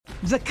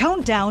The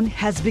countdown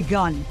has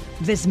begun.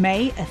 This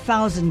May,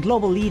 1,000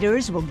 global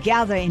leaders will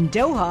gather in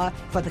Doha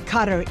for the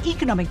Qatar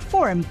Economic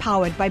Forum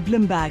powered by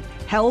Bloomberg,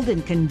 held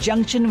in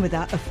conjunction with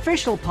our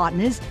official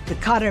partners, the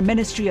Qatar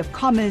Ministry of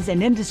Commerce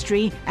and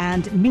Industry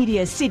and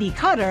Media City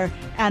Qatar,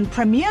 and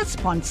premier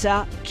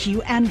sponsor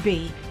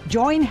QNB.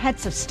 Join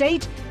heads of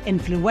state,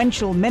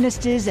 influential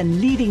ministers,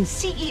 and leading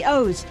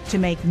CEOs to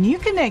make new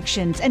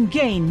connections and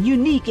gain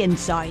unique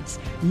insights.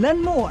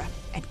 Learn more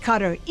at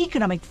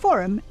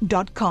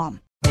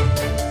QatarEconomicForum.com.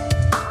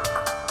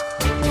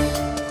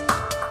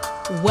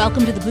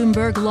 Welcome to the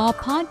Bloomberg Law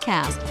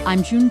Podcast.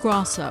 I'm June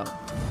Grosso.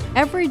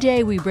 Every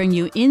day we bring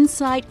you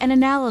insight and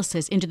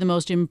analysis into the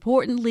most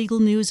important legal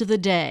news of the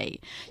day.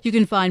 You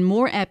can find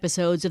more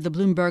episodes of the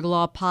Bloomberg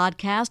Law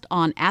Podcast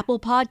on Apple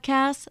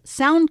Podcasts,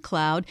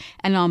 SoundCloud,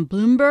 and on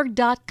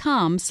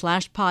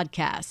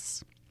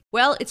Bloomberg.com/podcasts.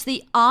 Well, it's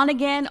the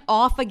on-again,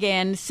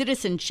 off-again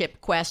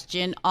citizenship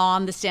question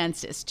on the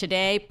census.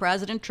 Today,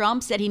 President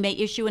Trump said he may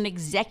issue an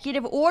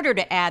executive order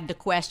to add the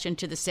question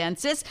to the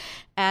census.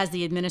 As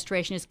the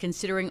administration is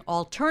considering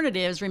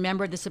alternatives,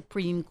 remember the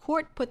Supreme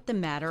Court put the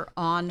matter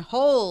on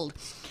hold.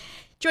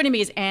 Joining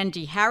me is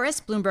Andy Harris,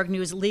 Bloomberg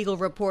News legal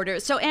reporter.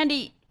 So,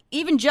 Andy,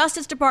 even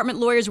Justice Department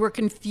lawyers were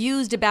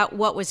confused about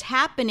what was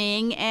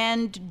happening,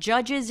 and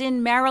judges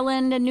in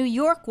Maryland and New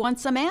York want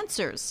some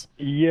answers.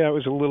 Yeah, it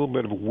was a little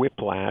bit of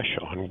whiplash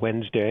on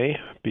Wednesday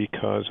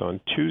because on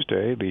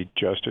Tuesday, the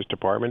Justice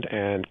Department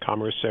and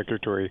Commerce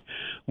Secretary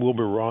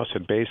Wilbur Ross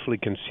had basically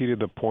conceded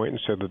the point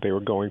and said that they were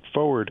going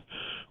forward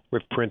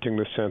with printing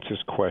the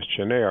census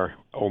questionnaire,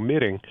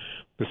 omitting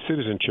the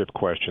citizenship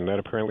question. That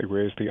apparently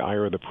raised the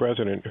ire of the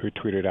president, who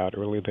tweeted out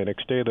early the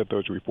next day that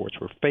those reports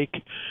were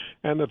fake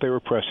and that they were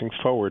pressing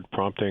forward,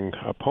 prompting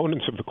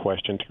opponents of the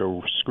question to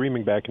go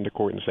screaming back into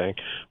court and saying,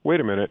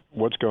 wait a minute,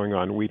 what's going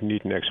on? We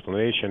need an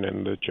explanation.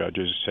 And the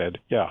judges said,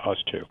 yeah,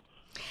 us too.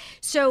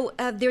 So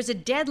there's a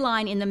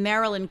deadline in the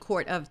Maryland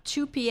court of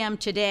 2 p.m.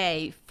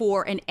 today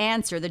for an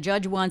answer. The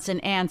judge wants an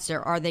answer.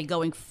 Are they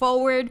going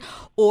forward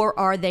or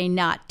are they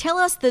not? Tell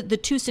us the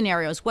two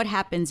scenarios. What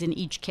happens in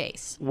each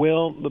case?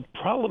 Well, the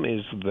problem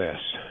is this.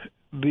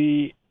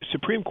 The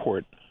Supreme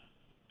Court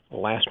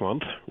last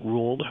month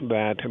ruled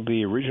that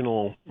the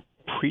original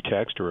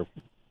pretext or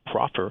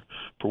proffer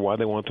for why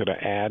they wanted to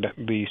add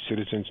the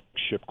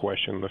citizenship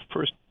question in the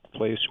first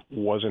place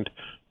wasn't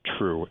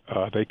true.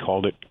 They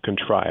called it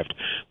contrived.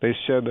 They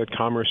said that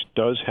Commerce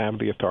does have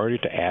the authority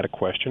to add a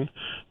question,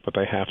 but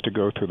they have to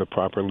go through the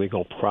proper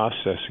legal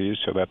processes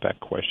so that that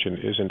question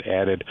isn't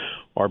added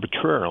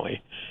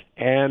arbitrarily.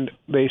 And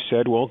they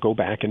said, well, go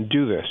back and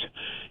do this.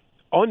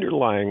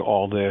 Underlying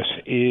all this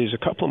is a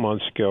couple of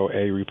months ago,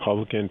 a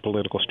Republican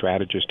political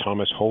strategist,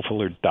 Thomas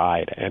Hofeller,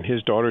 died, and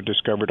his daughter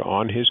discovered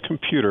on his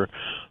computer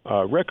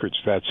records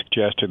that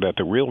suggested that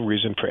the real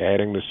reason for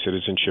adding the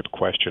citizenship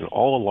question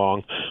all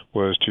along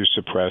was to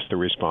suppress the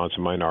response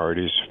of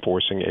minorities,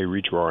 forcing a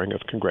redrawing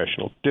of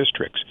congressional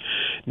districts.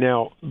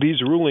 Now,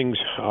 these rulings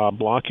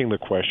blocking the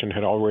question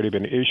had already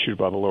been issued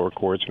by the lower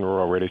courts and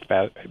were already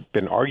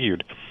been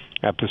argued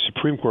at the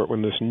Supreme Court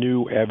when this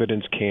new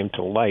evidence came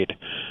to light.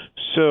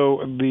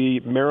 So the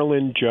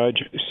Maryland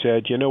judge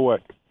said, you know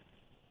what,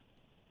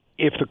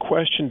 if the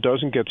question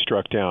doesn't get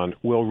struck down,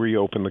 we'll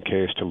reopen the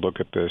case to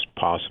look at this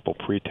possible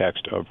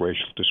pretext of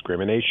racial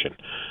discrimination.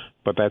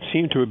 But that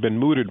seemed to have been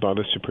mooted by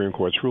the Supreme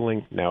Court's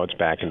ruling. Now it's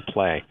back in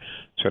play.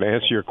 So to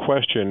answer your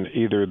question,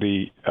 either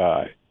the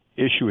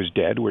issue is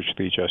dead, which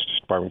the Justice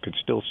Department could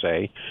still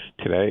say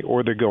today,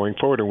 or they're going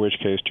forward, in which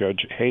case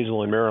Judge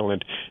Hazel in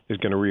Maryland is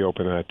going to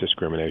reopen that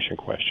discrimination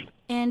question.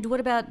 And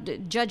what about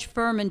Judge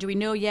Furman? Do we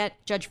know yet,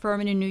 Judge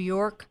Furman in New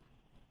York,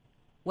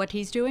 what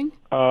he's doing?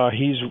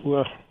 He's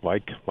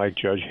like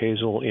Judge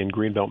Hazel in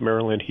Greenbelt,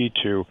 Maryland. He,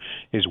 too,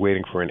 is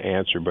waiting for an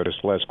answer, but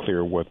it's less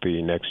clear what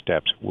the next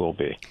steps will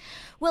be.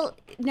 Well,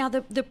 now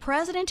the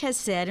president has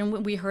said,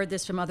 and we heard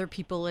this from other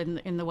people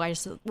in the White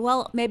House,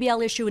 well, maybe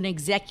I'll issue an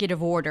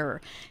executive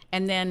order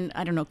and then,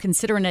 I don't know,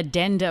 consider an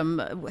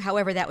addendum,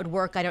 however that would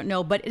work, I don't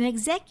know. But an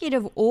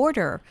executive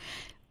order,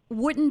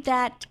 wouldn't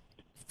that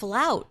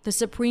flout the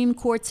Supreme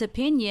Court's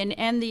opinion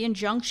and the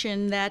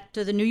injunction that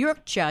the New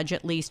York judge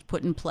at least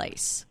put in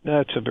place?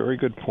 That's a very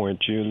good point,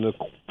 June. The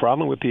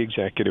problem with the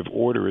executive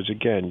order is,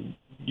 again,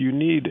 you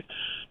need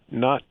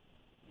not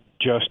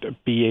just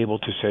be able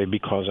to say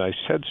because I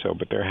said so,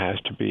 but there has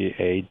to be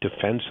a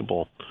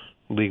defensible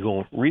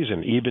legal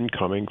reason, even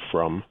coming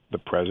from the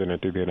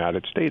President of the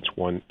United States,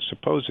 one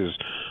supposes.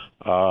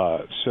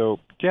 So,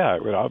 yeah,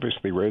 it would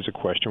obviously raise a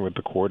question with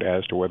the court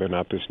as to whether or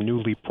not this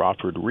newly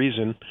proffered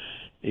reason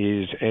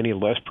is any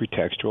less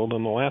pretextual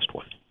than the last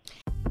one.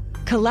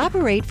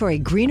 Collaborate for a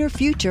greener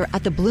future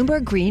at the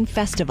Bloomberg Green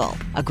Festival,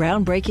 a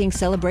groundbreaking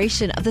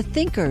celebration of the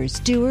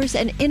thinkers, doers,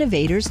 and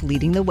innovators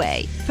leading the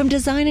way. From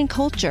design and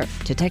culture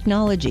to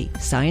technology,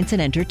 science,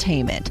 and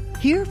entertainment.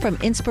 Hear from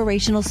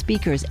inspirational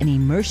speakers and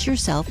immerse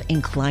yourself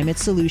in climate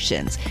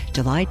solutions.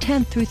 July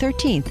 10th through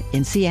 13th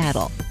in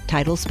Seattle.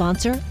 Title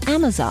sponsor,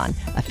 Amazon.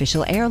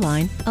 Official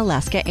airline,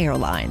 Alaska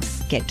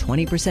Airlines. Get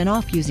 20%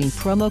 off using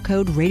promo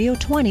code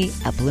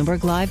Radio20 at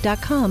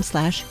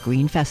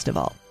BloombergLive.com/Green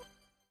Festival.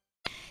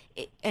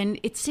 And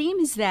it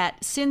seems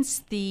that since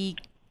the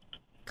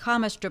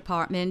Commerce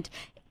Department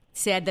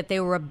said that they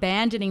were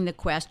abandoning the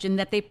question,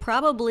 that they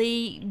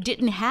probably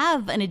didn't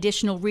have an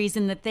additional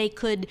reason that they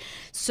could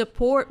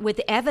support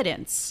with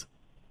evidence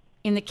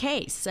in the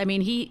case. I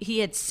mean, he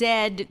had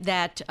said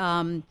that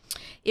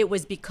it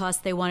was because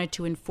they wanted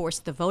to enforce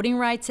the Voting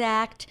Rights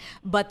Act,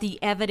 but the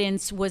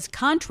evidence was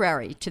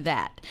contrary to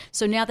that.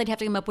 So now they'd have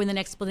to come up with an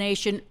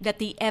explanation that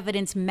the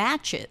evidence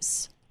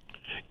matches.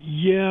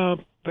 Yeah,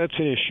 that's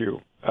an issue.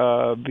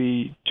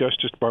 The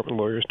Justice Department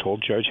lawyers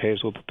told Judge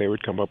Hazel that they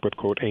would come up with,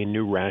 quote, a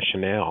new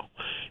rationale.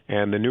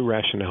 And the new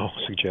rationale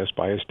suggests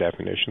by its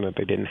definition that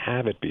they didn't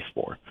have it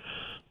before.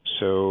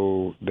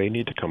 So they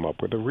need to come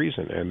up with a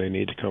reason, and they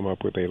need to come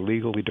up with a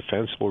legally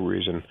defensible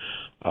reason,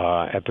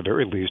 at the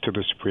very least, to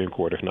the Supreme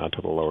Court, if not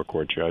to the lower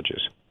court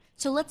judges.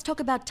 So let's talk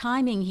about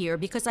timing here,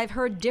 because I've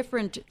heard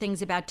different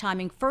things about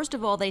timing. First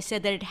of all, they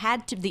said that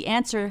the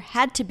answer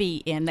had to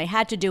be in. They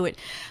had to do it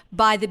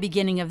by the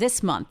beginning of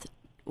this month.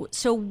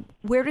 So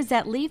where does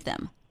that leave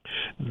them?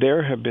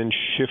 There have been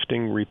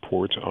shifting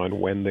reports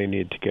on when they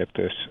need to get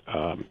this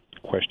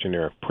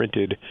questionnaire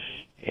printed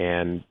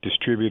and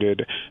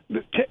distributed.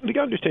 The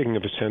undertaking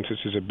of a census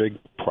is a big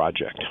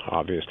project,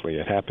 obviously.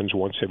 It happens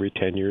once every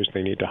 10 years.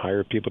 They need to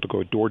hire people to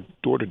go door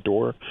to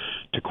door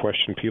to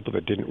question people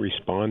that didn't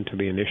respond to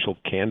the initial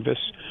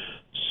canvass.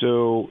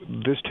 So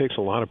this takes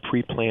a lot of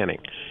pre-planning.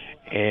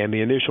 And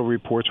the initial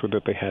reports were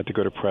that they had to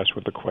go to press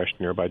with the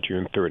questionnaire by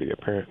June 30.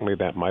 Apparently,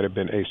 that might have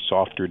been a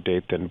softer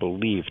date than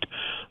believed.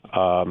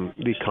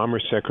 The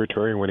Commerce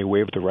Secretary, when he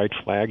waved the right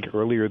flag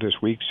earlier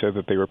this week, said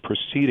that they were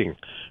proceeding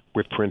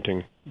with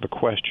printing the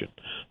question.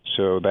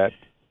 So that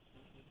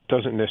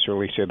doesn't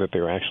necessarily say that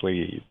they're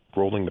actually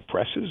rolling the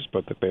presses,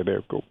 but that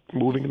they're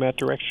moving in that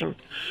direction.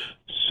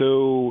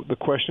 So the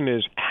question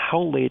is,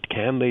 how late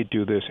can they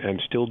do this and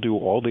still do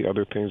all the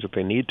other things that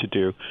they need to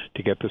do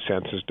to get the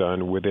census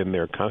done within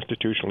their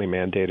constitutionally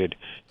mandated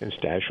and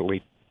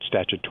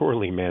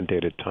statutorily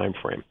mandated time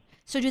frame?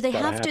 So do they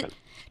have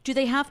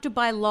to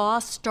by law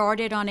start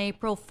it on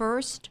April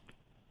 1st?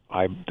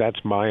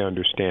 That's my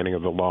understanding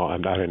of the law.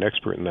 I'm not an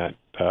expert in that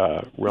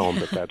realm,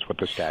 but that's what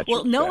the statute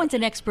Well, no says. one's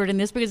an expert in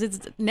this because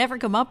it's never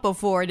come up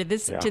before to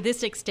this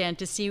extent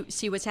to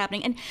see what's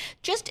happening. And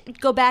just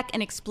go back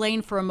and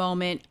explain for a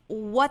moment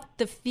what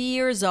the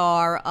fears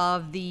are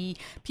of the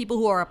people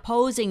who are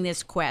opposing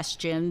this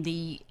question,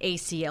 the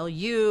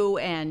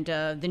ACLU and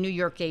the New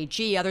York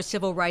AG, other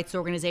civil rights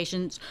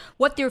organizations,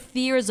 what their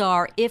fears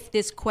are if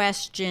this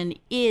question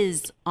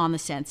is on the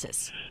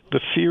census.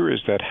 The fear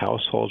is that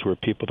households where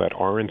people that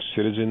aren't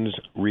citizens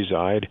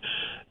reside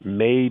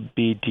may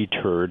be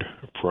deterred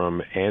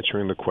from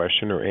answering the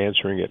question or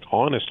answering it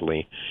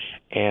honestly,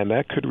 and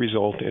that could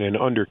result in an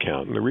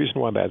undercount. And the reason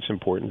why that's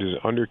important is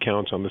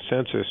undercounts on the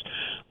census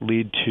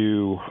lead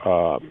to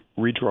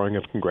redrawing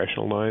of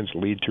congressional lines,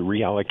 lead to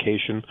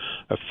reallocation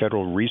of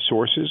federal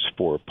resources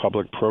for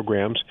public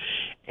programs,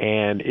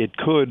 and it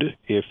could,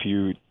 if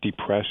you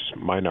depress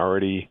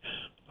minority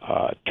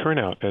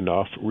turnout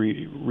enough,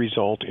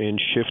 result in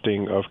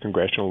shifting of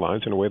congressional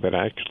lines in a way that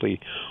actually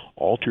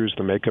alters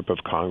the makeup of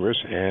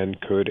Congress and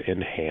could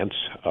enhance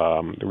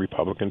the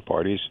Republican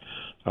Party's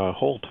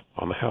hold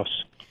on the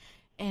House.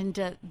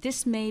 And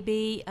this may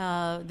be,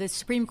 the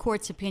Supreme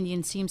Court's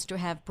opinion seems to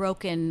have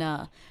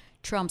broken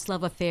Trump's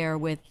love affair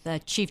with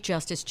Chief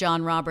Justice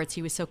John Roberts.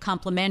 He was so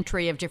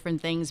complimentary of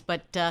different things,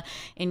 but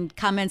in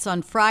comments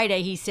on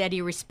Friday, he said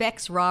he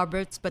respects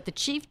Roberts, but the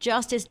Chief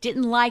Justice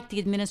didn't like the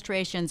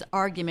administration's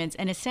arguments,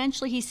 and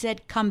essentially he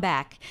said, come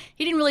back.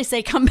 He didn't really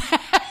say, come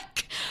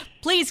back.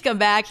 Please come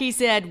back. He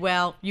said,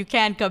 well, you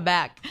can come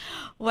back.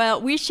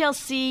 Well, we shall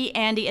see,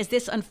 Andy, as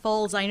this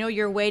unfolds. I know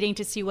you're waiting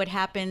to see what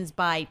happens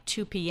by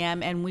 2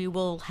 p.m., and we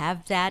will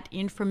have that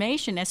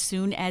information as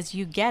soon as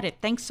you get it.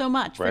 Thanks so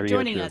much for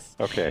joining us.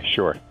 Okay,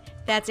 sure.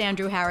 That's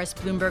Andrew Harris,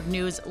 Bloomberg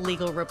News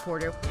legal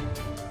reporter.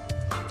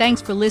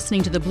 Thanks for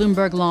listening to the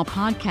Bloomberg Law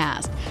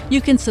Podcast.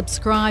 You can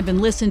subscribe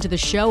and listen to the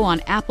show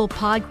on Apple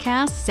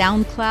Podcasts,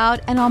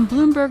 SoundCloud, and on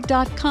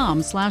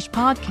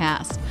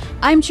Bloomberg.com/podcast.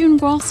 I'm June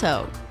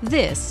Grosso.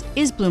 This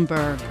is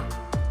Bloomberg.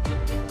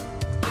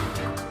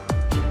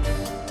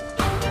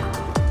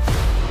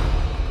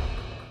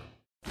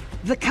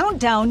 The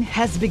countdown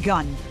has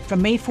begun.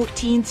 From May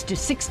 14th to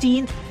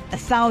 16th,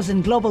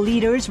 1,000 global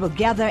leaders will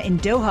gather in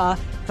Doha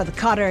for the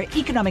Qatar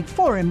Economic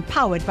Forum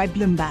powered by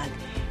Bloomberg.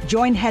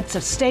 Join heads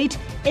of state,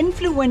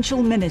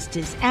 influential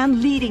ministers,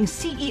 and leading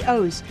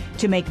CEOs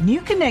to make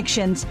new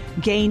connections,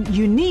 gain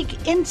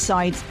unique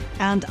insights,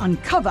 and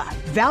uncover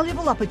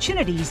valuable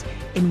opportunities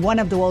in one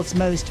of the world's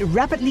most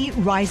rapidly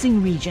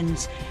rising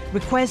regions.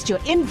 Request your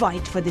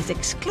invite for this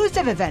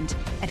exclusive event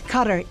at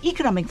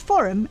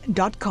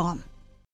QatarEconomicForum.com.